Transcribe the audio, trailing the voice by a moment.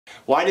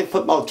Why did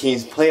football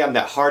teams play on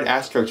that hard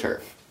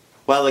AstroTurf?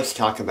 Well, let's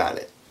talk about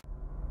it.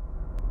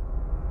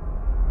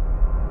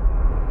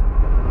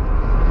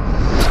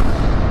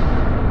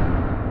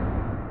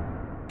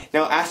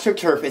 Now,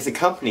 AstroTurf is a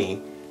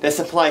company that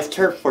supplies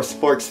turf for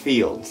sports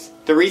fields.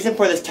 The reason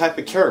for this type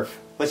of turf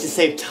was to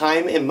save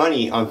time and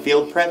money on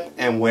field prep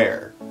and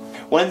wear.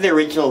 One of the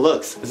original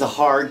looks was a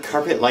hard,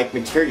 carpet-like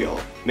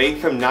material made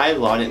from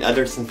nylon and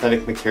other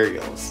synthetic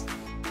materials.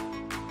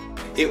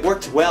 It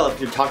worked well if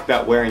you're talking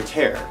about wear and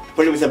tear,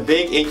 but it was a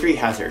big injury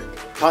hazard,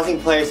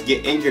 causing players to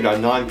get injured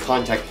on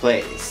non-contact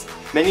plays.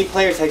 Many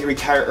players had to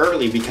retire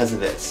early because of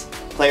this.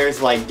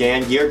 Players like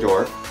Dan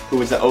Deerdorf, who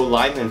was an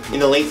O-lineman in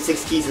the late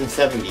 60s and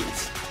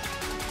 70s.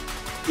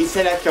 He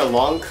said after a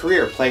long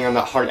career playing on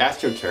that hard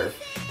AstroTurf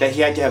that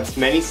he had to have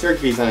many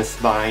surgeries on his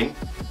spine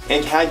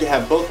and had to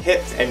have both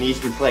hips and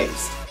knees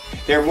replaced.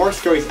 There are more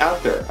stories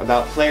out there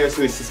about players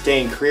who have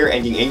sustained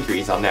career-ending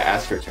injuries on that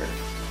AstroTurf.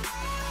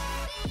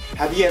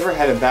 Have you ever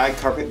had a bad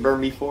carpet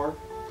burn before?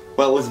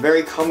 Well, it was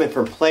very common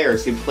for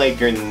players who played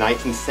during the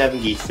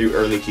 1970s through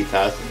early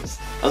 2000s,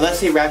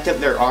 unless they wrapped up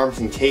their arms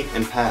in tape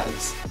and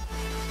pads.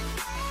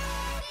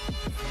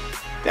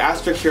 The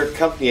AstroTurf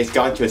company has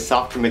gone to a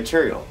softer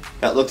material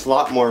that looks a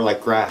lot more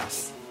like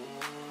grass.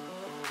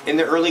 In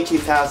the early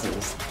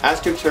 2000s,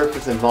 AstroTurf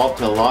was involved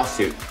in a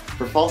lawsuit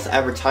for false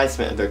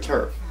advertisement of their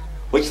turf,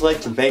 which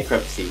led to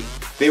bankruptcy.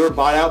 They were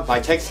bought out by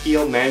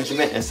Textile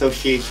Management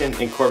Association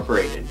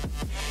Incorporated.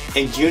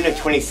 In June of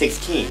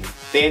 2016,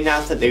 they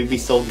announced that they would be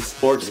sold to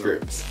Sports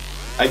Groups,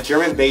 a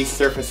German-based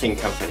surfacing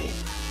company.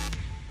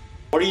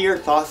 What are your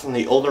thoughts on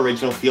the old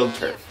original field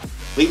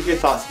turf? Leave your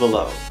thoughts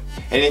below.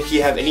 And if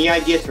you have any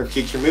ideas for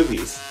future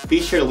movies,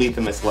 be sure to leave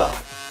them as well.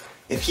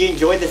 If you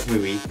enjoyed this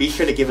movie, be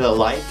sure to give it a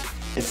like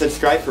and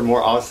subscribe for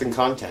more awesome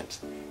content.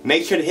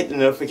 Make sure to hit the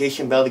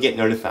notification bell to get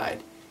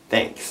notified.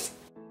 Thanks.